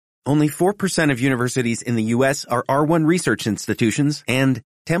Only 4% of universities in the U.S. are R1 research institutions, and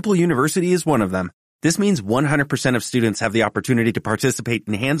Temple University is one of them. This means 100% of students have the opportunity to participate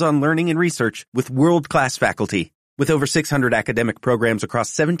in hands-on learning and research with world-class faculty. With over 600 academic programs across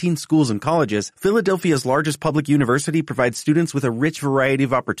 17 schools and colleges, Philadelphia's largest public university provides students with a rich variety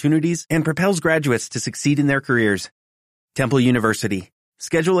of opportunities and propels graduates to succeed in their careers. Temple University.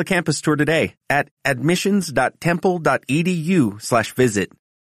 Schedule a campus tour today at admissions.temple.edu/visit.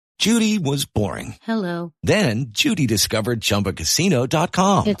 Judy was boring. Hello. Then Judy discovered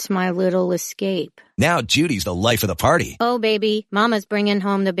ChumbaCasino.com. It's my little escape. Now Judy's the life of the party. Oh, baby, mama's bringing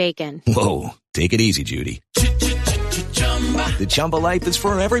home the bacon. Whoa, take it easy, Judy. The Chumba life is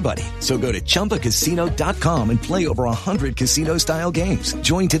for everybody. So go to ChumbaCasino.com and play over 100 casino-style games.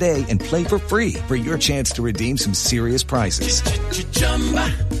 Join today and play for free for your chance to redeem some serious prizes.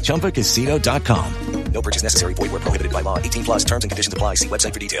 ChumbaCasino.com. No purchase necessary. Void where prohibited by law. 18+ terms and conditions apply. See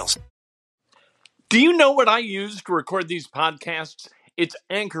website for details. Do you know what I use to record these podcasts? It's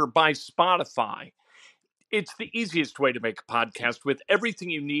Anchor by Spotify. It's the easiest way to make a podcast with everything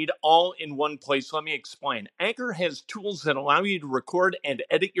you need all in one place. Let me explain. Anchor has tools that allow you to record and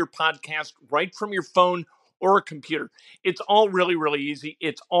edit your podcast right from your phone or a computer. It's all really, really easy.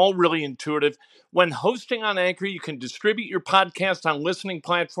 It's all really intuitive. When hosting on Anchor, you can distribute your podcast on listening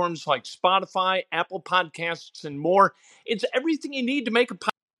platforms like Spotify, Apple Podcasts, and more. It's everything you need to make a podcast.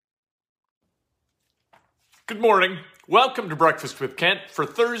 Good morning. Welcome to Breakfast with Kent for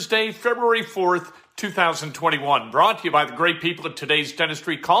Thursday, February 4th, 2021. Brought to you by the great people at Today's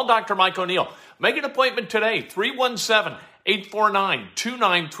Dentistry. Call Dr. Mike O'Neill. Make an appointment today,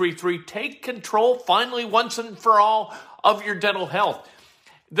 317-849-2933. Take control finally once and for all of your dental health.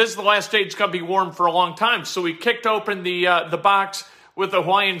 This is the last day it's going to be warm for a long time, so we kicked open the box with the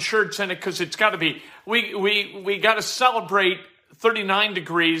Hawaiian shirts in it because it's got to be, we got to celebrate 39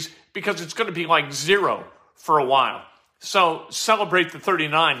 degrees because it's going to be like zero for a while. So celebrate the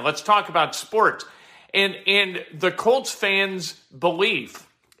 39. Let's talk about sports. And the Colts fans' belief,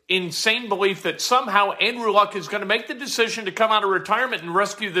 insane belief that somehow Andrew Luck is going to make the decision to come out of retirement and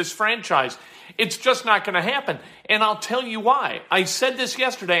rescue this franchise. It's just not going to happen. And I'll tell you why. I said this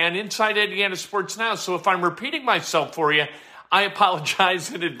yesterday on Inside Indiana Sports Now, so if I'm repeating myself for you, I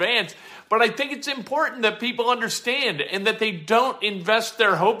apologize in advance. But I think it's important that people understand and that they don't invest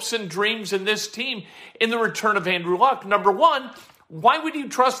their hopes and dreams in this team in the return of Andrew Luck. Number one, why would you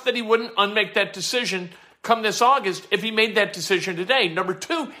trust that he wouldn't unmake that decision come this August if he made that decision today? Number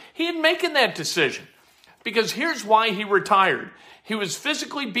two, he ain't making that decision because here's why he retired. He was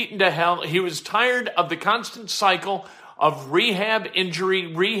physically beaten to hell. He was tired of the constant cycle of rehab,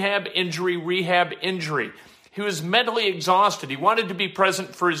 injury, rehab, injury, rehab, injury. He was mentally exhausted. He wanted to be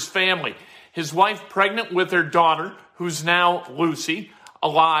present for his family. His wife pregnant with their daughter, who's now Lucy,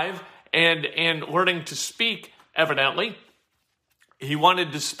 alive and learning to speak, evidently. He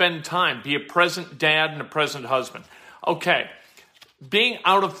wanted to spend time, be a present dad and a present husband. Okay, being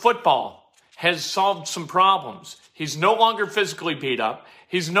out of football has solved some problems. He's no longer physically beat up.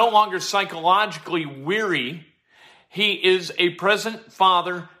 He's no longer psychologically weary. He is a present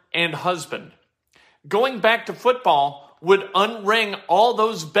father and husband. Going back to football would unring all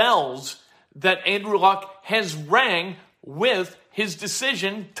those bells that Andrew Luck has rang with his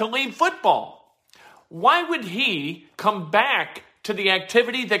decision to leave football. Why would he come back to the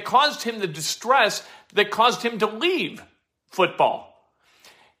activity that caused him the distress that caused him to leave football?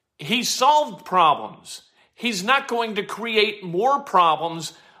 He solved problems. He's not going to create more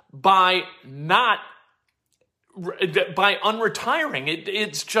problems by unretiring.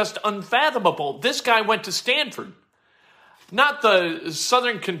 It's just unfathomable. This guy went to Stanford, not the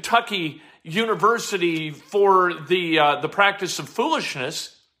Southern Kentucky University for the practice of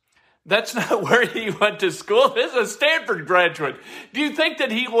foolishness. That's not where he went to school. This is a Stanford graduate. Do you think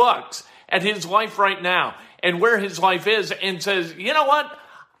that he looks at his life right now and where his life is and says, you know what?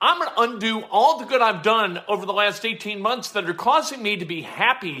 I'm going to undo all the good I've done over the last 18 months that are causing me to be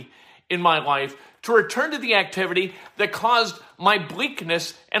happy in my life, to return to the activity that caused my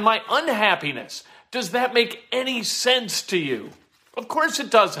bleakness and my unhappiness. Does that make any sense to you? Of course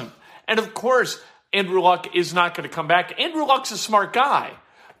it doesn't. And of course, Andrew Luck is not going to come back. Andrew Luck's a smart guy.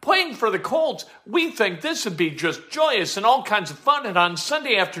 Playing for the Colts, we think this would be just joyous and all kinds of fun, and on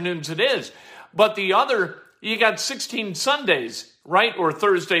Sunday afternoons it is. But the other, you got 16 Sundays, right? Or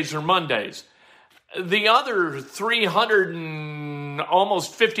Thursdays or Mondays. The other 300 and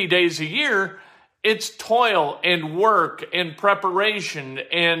almost 50 days a year, it's toil and work and preparation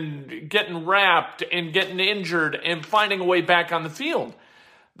and getting wrapped and getting injured and finding a way back on the field.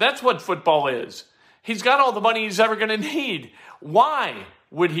 That's what football is. He's got all the money he's ever going to need. Why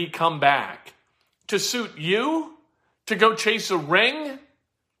would he come back? To suit you? To go chase a ring?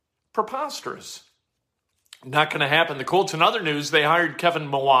 Preposterous. Not going to happen. The Colts, in other news, they hired Kevin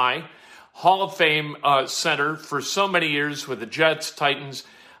Mawae, Hall of Fame center for so many years with the Jets, Titans.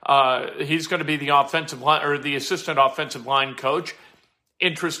 He's going to be the offensive line or the assistant offensive line coach.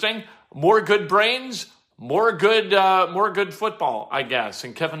 Interesting. More good brains, more good football, I guess.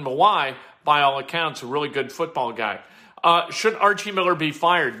 And Kevin Mawae, by all accounts, a really good football guy. Should Archie Miller be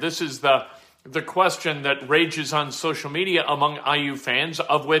fired? This is the question that rages on social media among IU fans,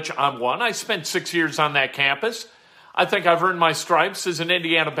 of which I'm one. I spent 6 years on that campus. I think I've earned my stripes as an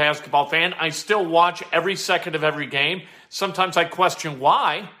Indiana basketball fan. I still watch every second of every game. Sometimes I question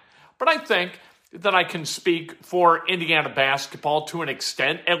why, but I think that I can speak for Indiana basketball to an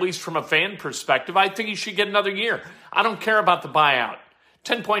extent, at least from a fan perspective. I think he should get another year. I don't care about the buyout.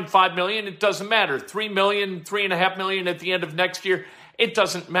 $10.5 million, it doesn't matter. $3 million, $3.5 million at the end of next year, it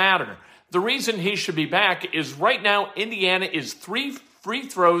doesn't matter. The reason he should be back is right now Indiana is 3 free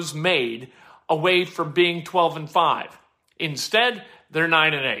throws made away from being 12-5. Instead, they're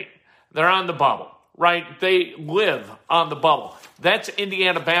 9-8. They're on the bubble, right? They live on the bubble. That's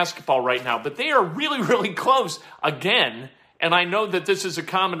Indiana basketball right now. But they are really, really close again. And I know that this is a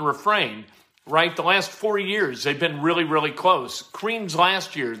common refrain, right? The last 4 years, they've been really, really close. Creams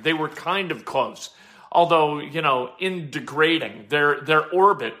last year, they were kind of close. Although, in degrading, their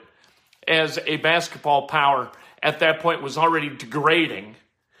orbit as a basketball power at that point was already degrading.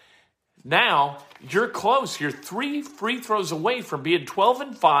 Now, you're close. You're 3 free throws away from being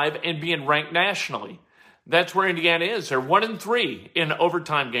 12-5 and being ranked nationally. That's where Indiana is. They're 1-3 in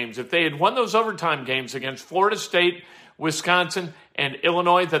overtime games. If they had won those overtime games against Florida State, Wisconsin, and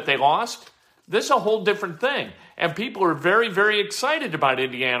Illinois that they lost, this is a whole different thing. And people are very, very excited about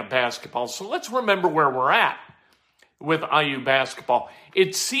Indiana basketball. So let's remember where we're at with IU basketball.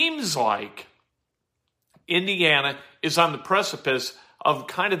 It seems like Indiana is on the precipice of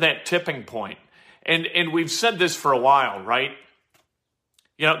kind of that tipping point. And we've said this for a while, right?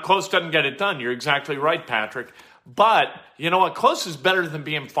 Close doesn't get it done. You're exactly right, Patrick. But you know what? Close is better than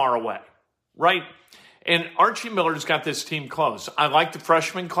being far away, right? And Archie Miller's got this team close. I like the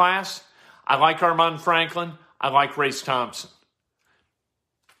freshman class. I like Armand Franklin. I like Race Thompson.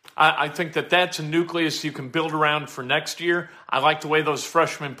 I think that that's a nucleus you can build around for next year. I like the way those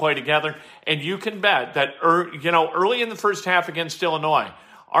freshmen play together. And you can bet that, early in the first half against Illinois,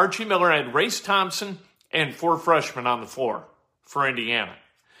 Archie Miller had Race Thompson and 4 freshmen on the floor for Indiana.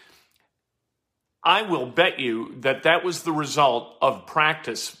 I will bet you that that was the result of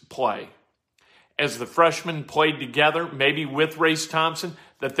practice play. As the freshmen played together, maybe with Race Thompson,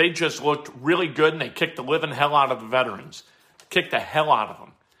 that they just looked really good and they kicked the living hell out of the veterans. Kicked the hell out of them.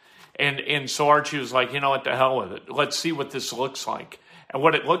 And so Archie was like, what the hell with it? Let's see what this looks like. And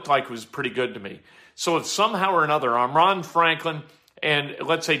what it looked like was pretty good to me. So if somehow or another, Armand Franklin and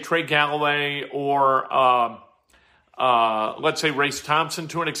let's say Trey Galloway or let's say Race Thompson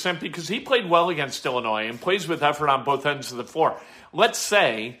to an extent, because he played well against Illinois and plays with effort on both ends of the floor. Let's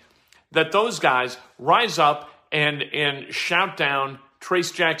say that those guys rise up and shout down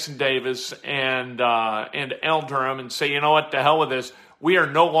Trace Jackson Davis and Al Durham and say, the hell with this. We are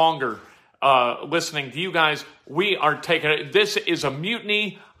no longer listening to you guys. We are taking it. This is a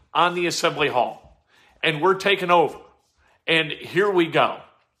mutiny on the Assembly Hall, and we're taking over. And here we go.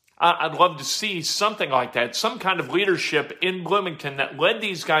 I'd love to see something like that, some kind of leadership in Bloomington that led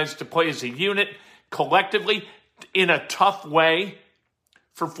these guys to play as a unit collectively in a tough way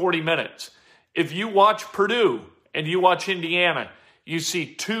for 40 minutes. If you watch Purdue and you watch Indiana, you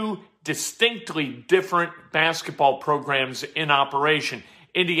see 2 distinctly different basketball programs in operation.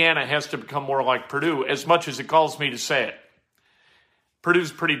 Indiana has to become more like Purdue, as much as it calls me to say it.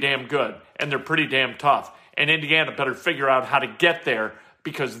 Purdue's pretty damn good, and they're pretty damn tough. And Indiana better figure out how to get there,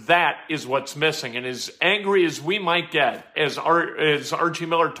 because that is what's missing. And as angry as we might get, as Archie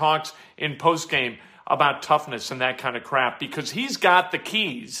Miller talks in postgame about toughness and that kind of crap, because he's got the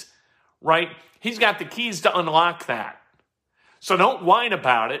keys, right? He's got the keys to unlock that. So don't whine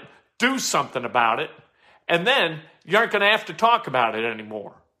about it. Do something about it, and then you aren't going to have to talk about it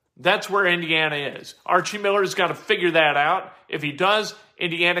anymore. That's where Indiana is. Archie Miller's got to figure that out. If he does,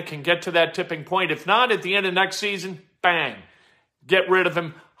 Indiana can get to that tipping point. If not, at the end of next season, bang, get rid of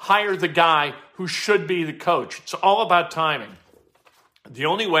him, hire the guy who should be the coach. It's all about timing. The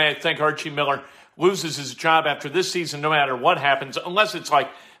only way I think Archie Miller loses his job after this season, no matter what happens, unless it's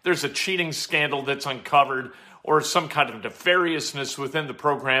like there's a cheating scandal that's uncovered or some kind of nefariousness within the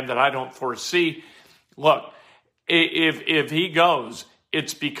program that I don't foresee. Look, if he goes,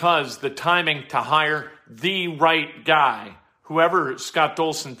 it's because the timing to hire the right guy whoever Scott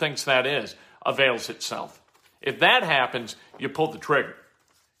Dolson thinks that is, avails itself. If that happens, you pull the trigger.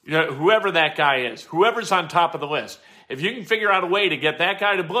 You know, whoever that guy is, whoever's on top of the list, if you can figure out a way to get that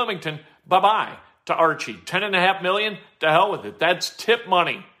guy to Bloomington, bye-bye to Archie. $10.5 million, to hell with it. That's tip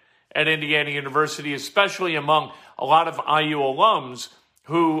money at Indiana University, especially among a lot of IU alums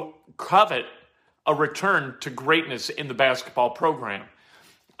who covet a return to greatness in the basketball program.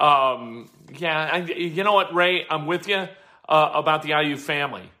 You know what, Ray? I'm with you about the IU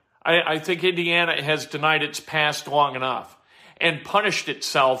family. I think Indiana has denied its past long enough and punished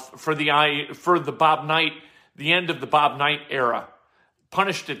itself for the Bob Knight, the end of the Bob Knight era.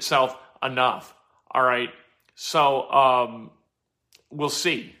 Punished itself enough. All right. So we'll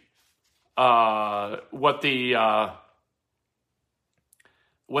see what the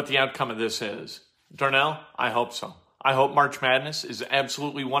outcome of this is. Darnell, I hope so. I hope March Madness is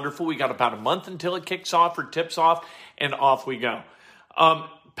absolutely wonderful. We got about a month until it kicks off or tips off, and off we go.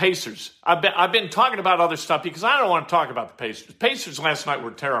 Pacers. I've been talking about other stuff because I don't want to talk about the Pacers. Pacers last night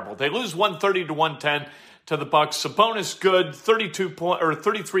were terrible. They lose 130-110 to the Bucks. Sabonis good,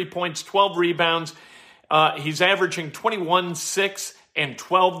 33 points, 12 rebounds. He's averaging 21, 6, and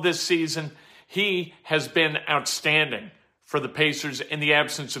 12 this season. He has been outstanding for the Pacers in the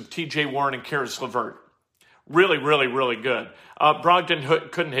absence of T.J. Warren and Karis LeVert. Really, really, really good.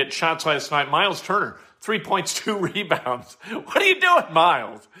 Brogdon couldn't hit shots last night. Miles Turner, 3 points, 2 rebounds. What are you doing,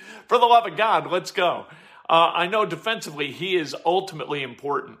 Miles? For the love of God, let's go. I know defensively he is ultimately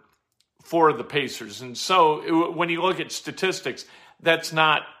important for the Pacers. And so when you look at statistics, that's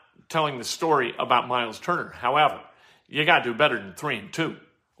not telling the story about Miles Turner. However, you got to do better than 3 and 2.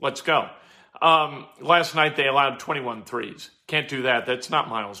 Let's go. Last night they allowed 21 threes. Can't do that. That's not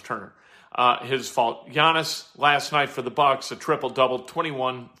Miles Turner. His fault. Giannis last night for the Bucks, a triple-double,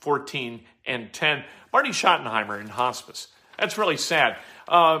 21, 14, and 10. Marty Schottenheimer in hospice. That's really sad.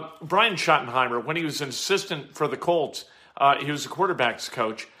 Brian Schottenheimer, when he was an assistant for the Colts, he was a quarterback's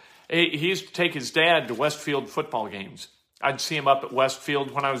coach. He used to take his dad to Westfield football games. I'd see him up at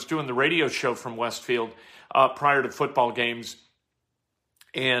Westfield when I was doing the radio show from Westfield prior to football games.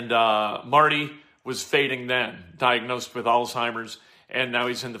 And Marty was fading then, diagnosed with Alzheimer's, and now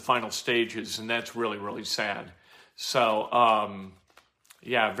he's in the final stages, and that's really, really sad. So,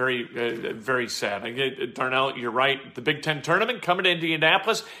 very, very sad. Darnell, you're right. The Big Ten tournament coming to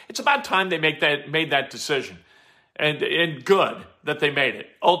Indianapolis, it's about time they made that decision. And good that they made it.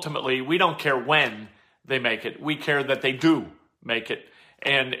 Ultimately, we don't care when they make it. We care that they do make it.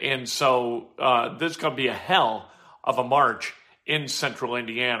 And so this is going to be a hell of a march in central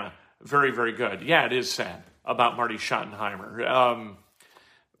Indiana. Very, very good. Yeah, it is sad about Marty Schottenheimer.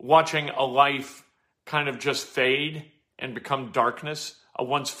 Watching a life kind of just fade and become darkness, a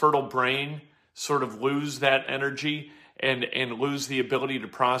once fertile brain sort of lose that energy and lose the ability to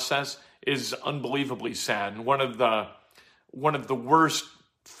process is unbelievably sad. And one of the worst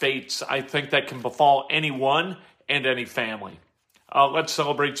fates I think that can befall anyone and any family. Let's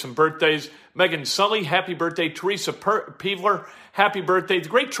celebrate some birthdays. Megan Sully, happy birthday. Teresa Peevler, happy birthday. The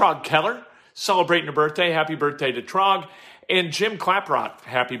great Trog Keller, celebrating a birthday. Happy birthday to Trog. And Jim Claprot,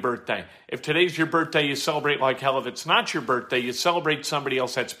 happy birthday. If today's your birthday, you celebrate like hell. If it's not your birthday, you celebrate somebody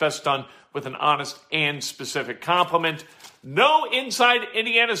else. That's best done with an honest and specific compliment. No Inside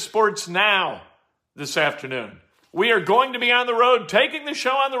Indiana Sports Now this afternoon. We are going to be on the road, taking the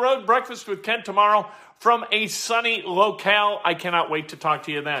show on the road, Breakfast with Kent tomorrow from a sunny locale. I cannot wait to talk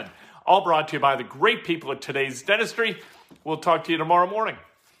to you then. All brought to you by the great people at Today's Dentistry. We'll talk to you tomorrow morning.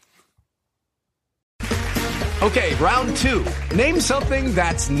 Okay, round 2. Name something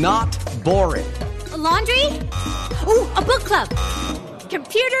that's not boring. A laundry? Ooh, a book club.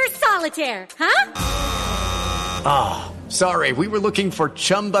 Computer solitaire, huh? Ah, sorry, we were looking for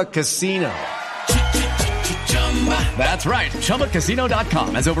Chumba Casino. That's right,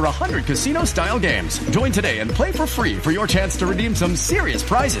 ChumbaCasino.com has over 100 casino-style games. Join today and play for free for your chance to redeem some serious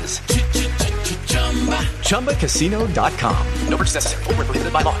prizes. ChumbaCasino.com. No purchase necessary. Void where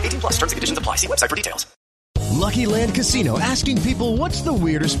prohibited by law. 18+. Terms and conditions apply. See website for details. Lucky Land Casino, asking people, what's the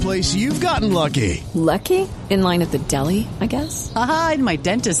weirdest place you've gotten lucky? Lucky? In line at the deli, I guess? Aha, in my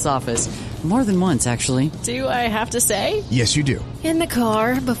dentist's office. More than once, actually. Do I have to say? Yes, you do. In the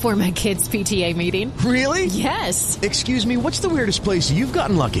car before my kids' PTA meeting. Really? Yes. Excuse me, what's the weirdest place you've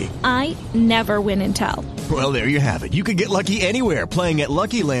gotten lucky? I never win and tell. Well, there you have it. You can get lucky anywhere, playing at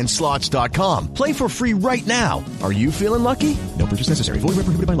LuckyLandSlots.com. Play for free right now. Are you feeling lucky? No purchase necessary. Void where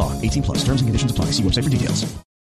prohibited by law. 18+. Terms and conditions apply. See website for details.